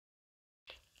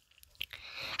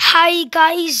Hi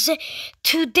guys,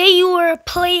 today we're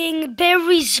playing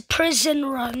Barry's Prison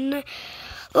Run.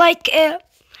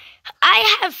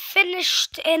 I have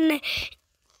finished in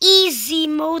easy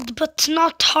mode but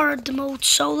not hard mode,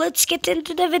 so let's get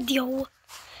into the video.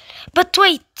 But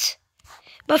wait,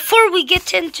 before we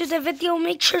get into the video,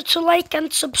 make sure to like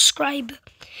and subscribe.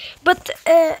 But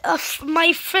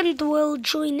my friend will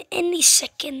join any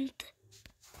second.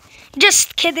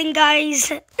 Just kidding,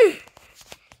 guys.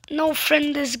 No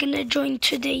friend is gonna join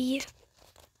today.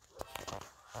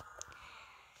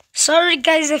 Sorry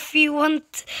guys if you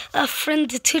want a friend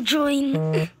to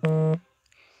join. Bam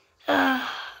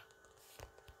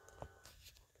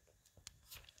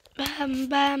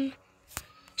bam.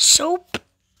 Soap.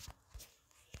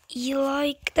 You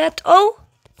like that? Oh!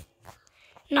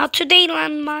 Not today,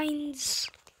 landmines.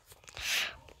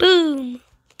 Boom.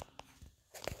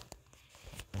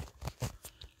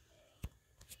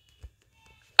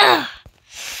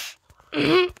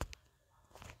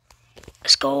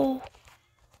 Let's go.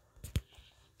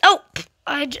 Oh,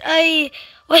 wait,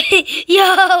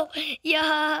 yo. Wait,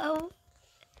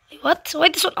 what?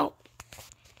 Wait, this one. Oh,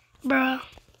 bruh.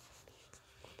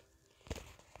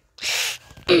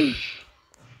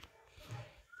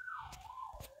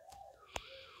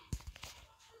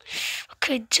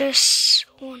 Okay, just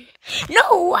one.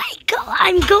 No,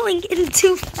 I'm going in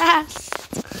too fast,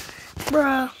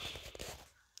 bruh.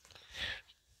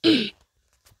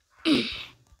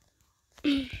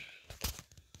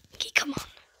 Okay, come on.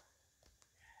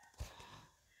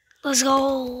 Let's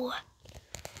go.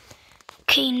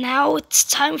 Okay, now it's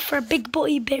time for Big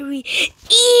Boy Barry.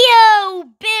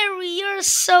 Ew, Barry, you're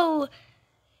so...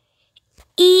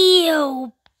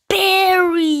 Ew,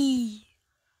 Barry.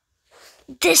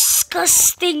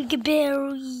 Disgusting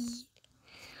Barry.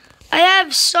 I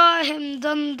have saw him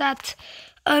done that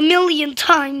a million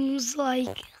times,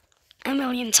 like a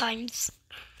million times.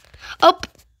 Up.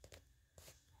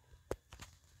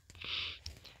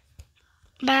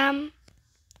 Bam.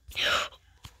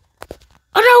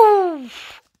 Oh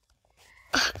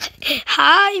no!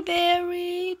 Hi,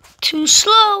 Barry. Too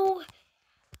slow.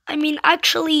 I mean,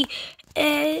 actually,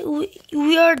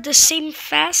 we are the same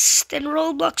fast in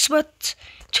Roblox, but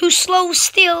too slow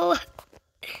still.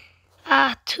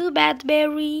 Too bad,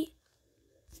 Barry.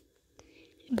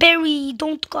 Barry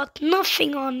don't got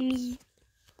nothing on me.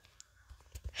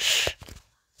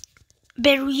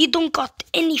 Barry, you don't got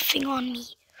anything on me.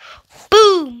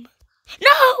 Boom!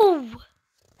 No!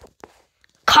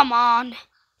 Come on.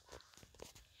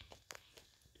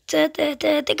 Oh,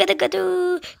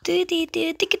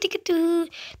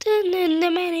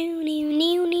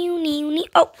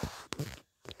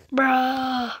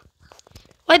 bruh.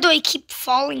 Why do I keep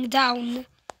falling down?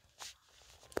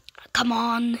 Come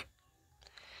on.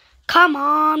 Come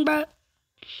on, bruh.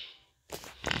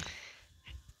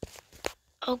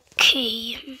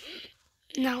 Okay.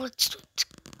 Now let's do it.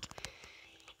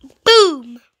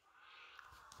 Boom.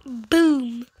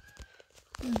 Boom.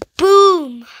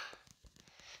 Boom.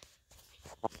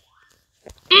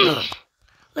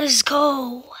 Let's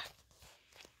go.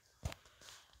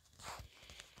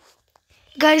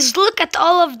 Guys, look at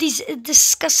all of these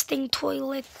disgusting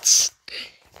toilets.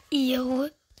 Ew.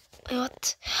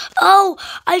 What? Oh,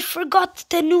 I forgot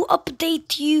the new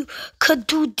update. You could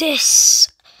do this.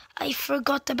 I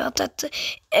forgot about that.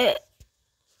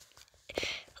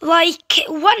 Like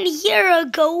 1 year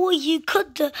ago, you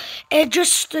could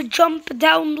just jump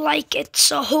down like it's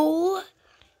a hole.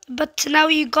 But now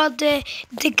you gotta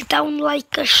dig down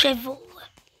like a shovel.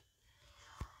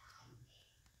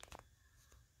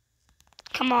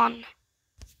 Come on.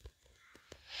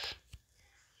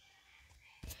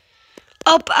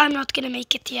 Oh, I'm not gonna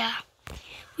make it, yeah.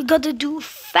 We gotta do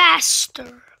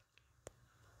faster.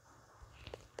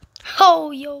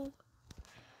 Oh, yo.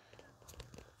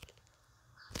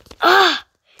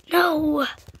 No.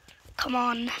 Come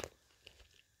on.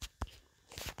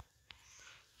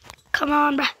 Come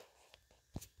on, bruh.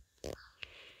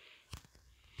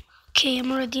 Okay,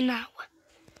 I'm ready now.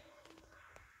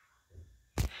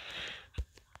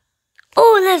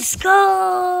 Oh, let's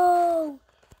go.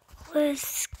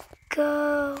 Let's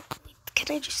go. Wait,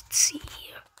 can I just see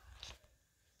here?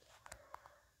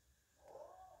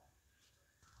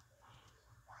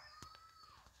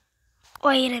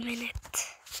 Wait a minute.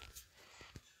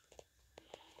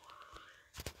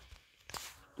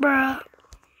 Bruh.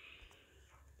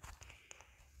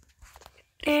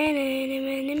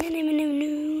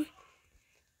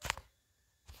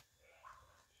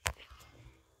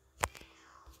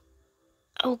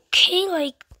 Okay,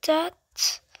 like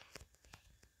that.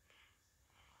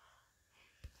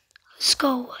 Let's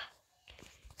go.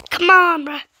 Come on,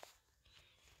 bruh.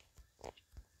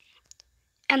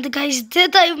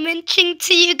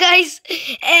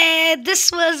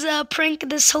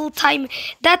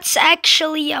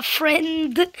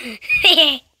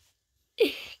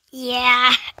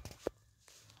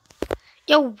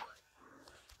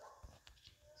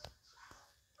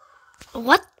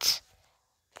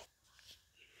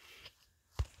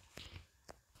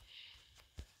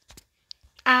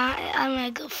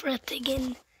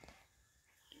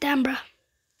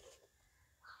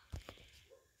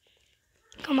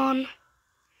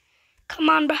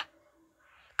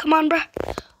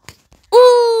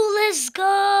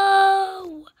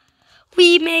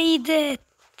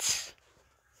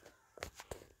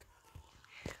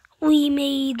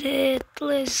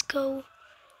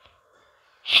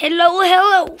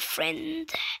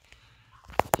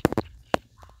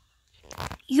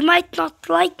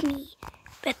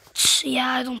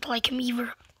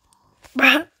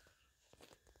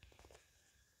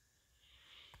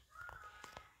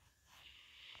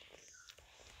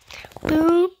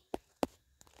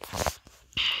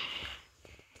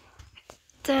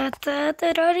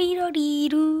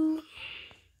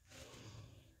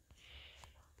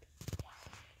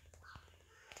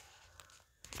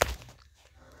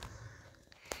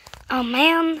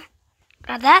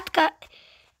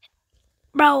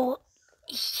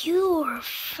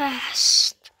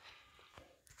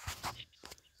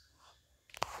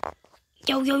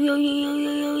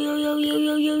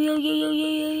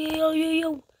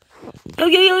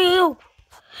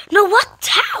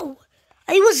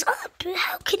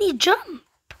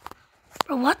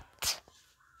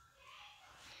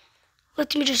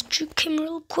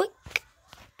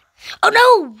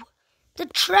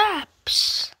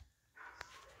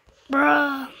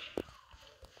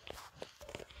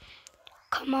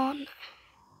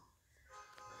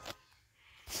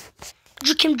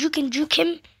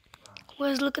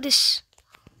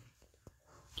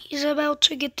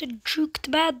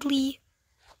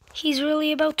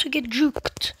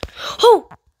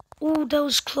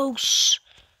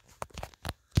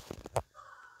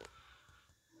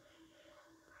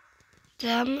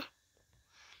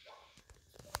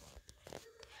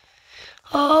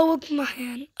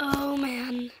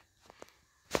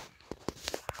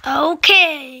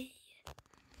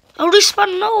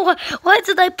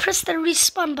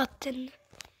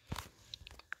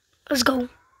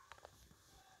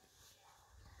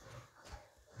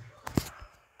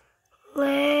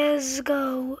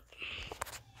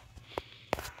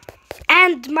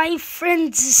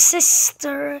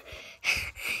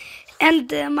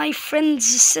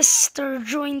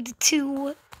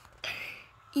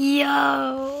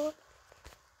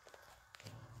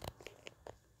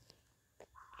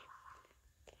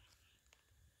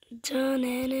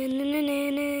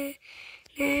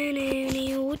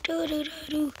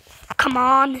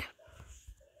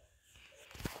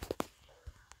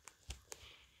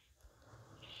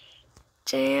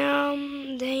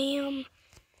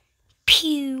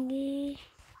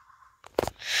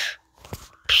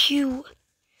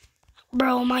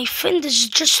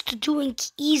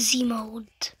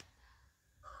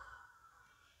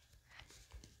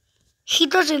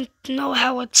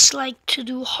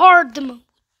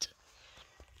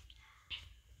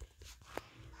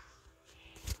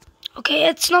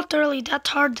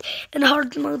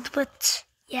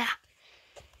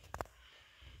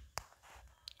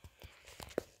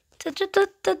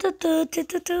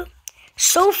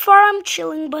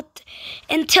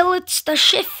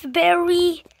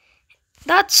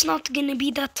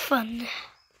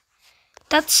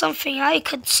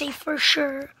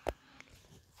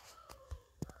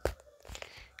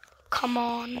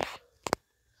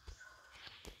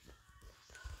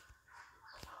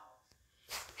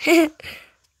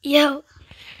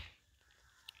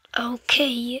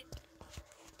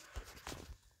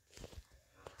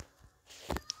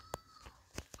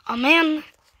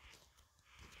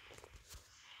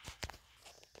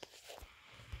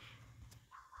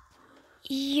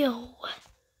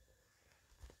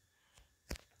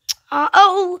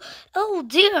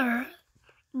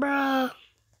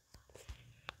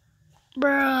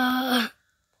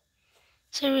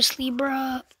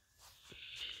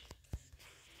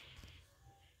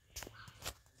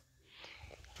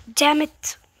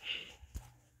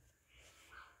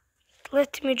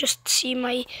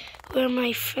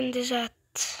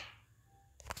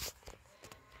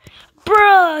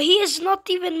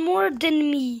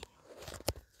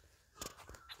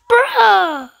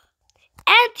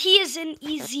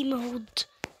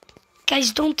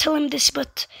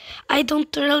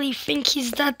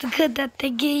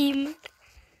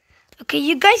 Okay,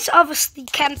 you guys obviously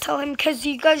can't tell him because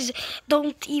you guys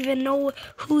don't even know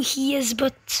who he is,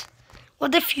 but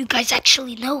what if you guys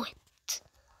actually know it?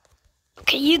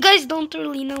 Okay, you guys don't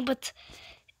really know, but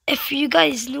if you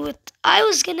guys knew it, I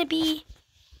was gonna be...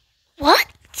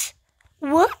 What?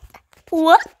 What?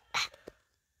 What?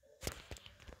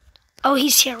 Oh,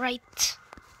 he's here, right?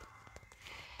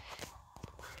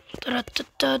 Run!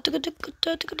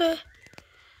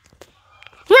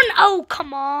 Oh,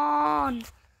 come on!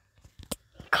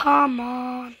 Come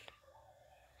on!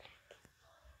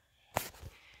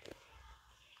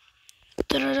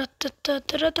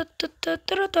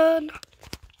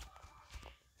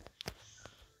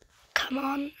 Come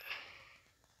on!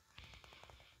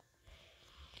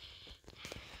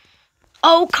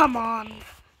 Oh, come on!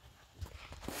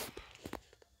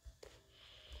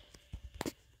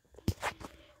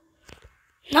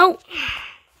 No!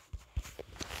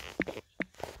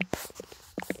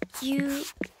 You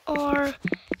are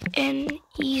in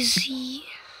easy.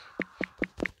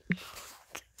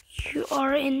 You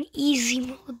are in easy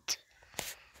mode.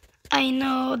 I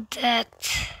know that.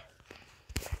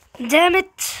 Damn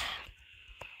it!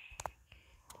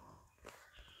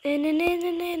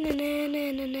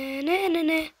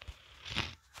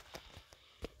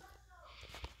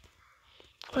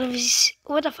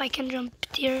 What if I can jump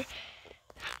here,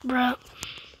 bro?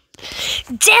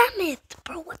 Damn it,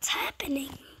 bro! What's happening?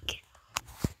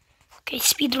 Okay,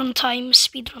 speedrun time.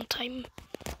 Speedrun time.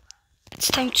 It's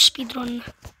time to speedrun.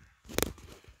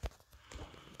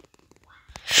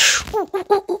 Ooh, ooh,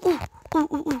 ooh, ooh, ooh, ooh,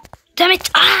 ooh, ooh. Damn it!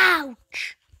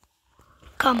 Ouch!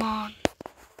 Come on.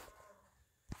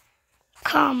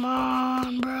 Come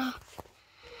on, bro.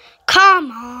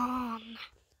 Come on.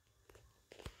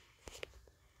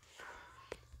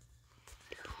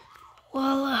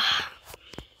 Well,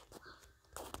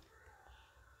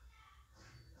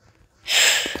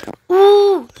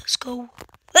 ooh, let's go.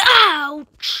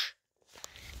 Ouch!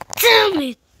 Damn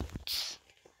it!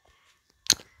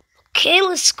 Okay,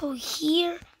 let's go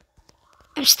here.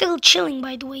 I'm still chilling,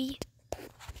 by the way.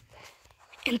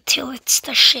 Until it's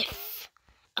the shef.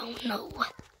 Oh no.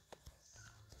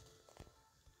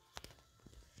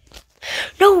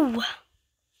 No!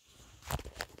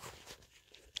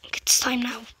 It's time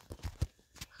now.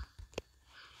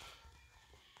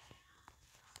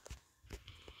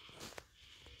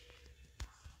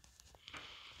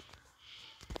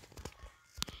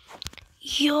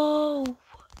 Yo! What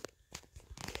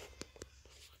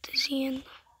is he in?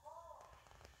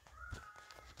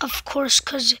 Of course,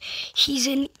 because he's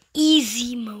in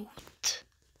easy mode.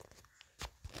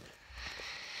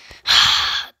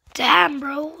 Damn,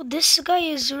 bro. This guy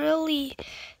is really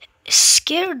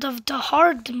scared of the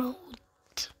hard mode.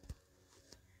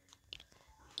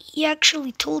 He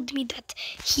actually told me that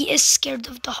he is scared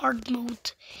of the hard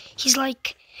mode. He's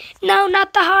like, no,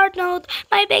 not the hard mode.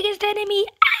 My biggest enemy.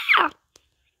 Ah!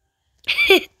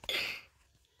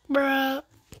 Bruh.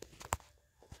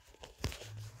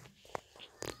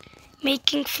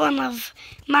 Making fun of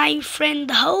my friend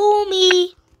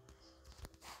homie.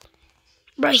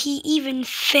 Bruh, he even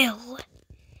fell.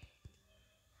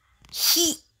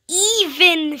 He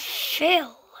even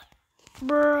fell.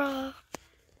 Bruh.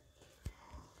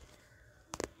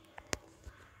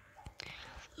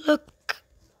 Look.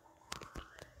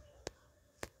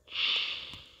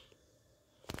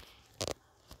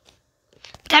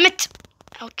 Damn it.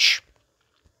 Ouch.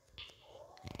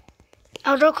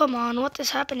 Oh, come on. What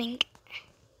is happening?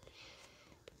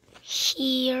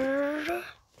 Here.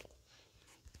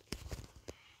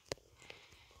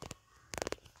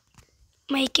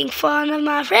 Making fun of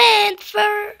my friend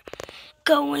for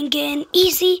going in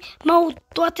easy mode.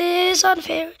 What is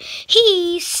unfair?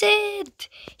 He said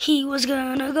he was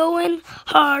gonna go in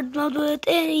hard mode, but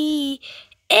he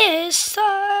is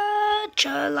such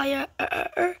a liar.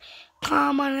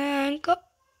 Come on and go.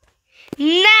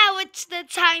 Now it's the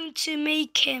time to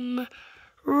make him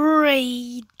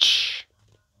rage.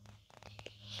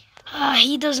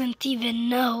 He doesn't even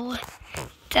know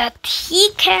that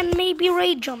he can maybe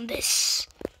rage on this.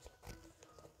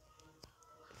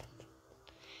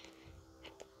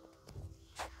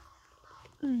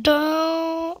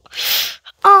 Don't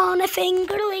on a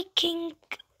finger licking.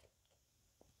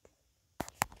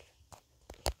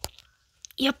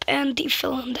 Yep, and he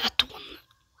fell on that one.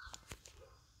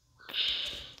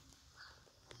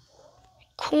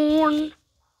 Corn.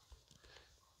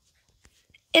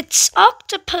 It's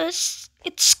octopus.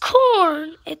 It's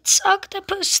corn. It's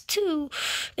octopus too.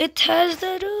 It has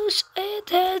the juice. It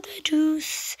has the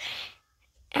juice.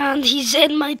 And he's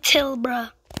in my tail,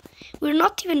 bruh. We're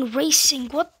not even racing.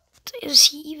 What is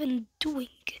he even doing?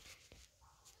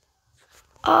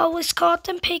 Always caught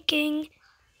them picking.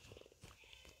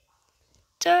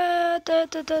 Da, da,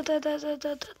 da, da, da, da, da,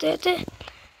 da, da, da.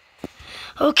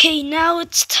 Okay, now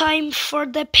it's time for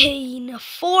the pain.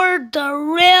 For the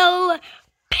real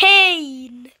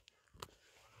pain.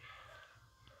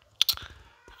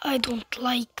 I don't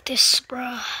like this,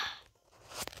 bruh.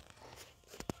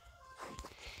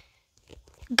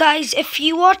 Guys, if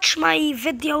you watch my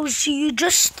videos, you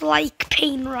just like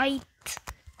pain, right?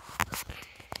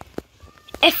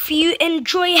 If you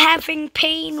enjoy having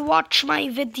pain, watch my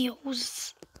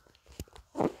videos.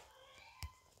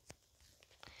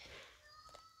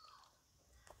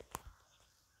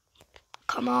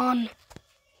 Come on.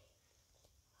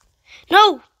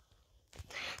 No!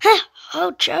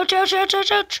 Ouch, ouch, ouch, ouch,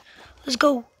 ouch, ouch. Let's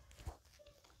go.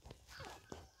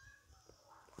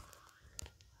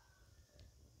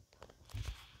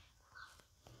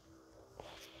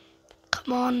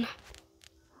 Come on.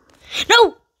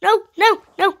 No, no, no,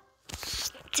 no.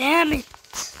 Damn it.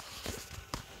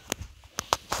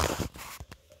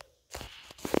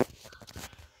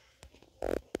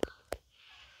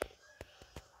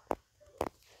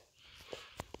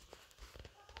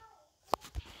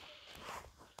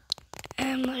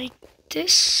 And like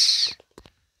this.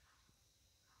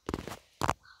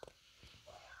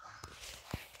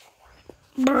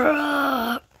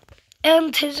 Bruh.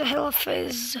 And his health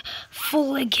is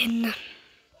full again.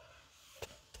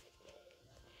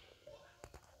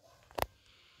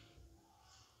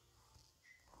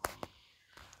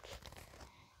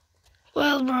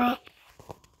 Well, bruh.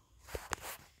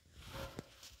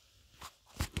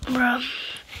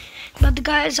 But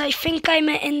guys, I think I'm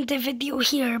gonna end the video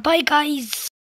here. Bye, guys.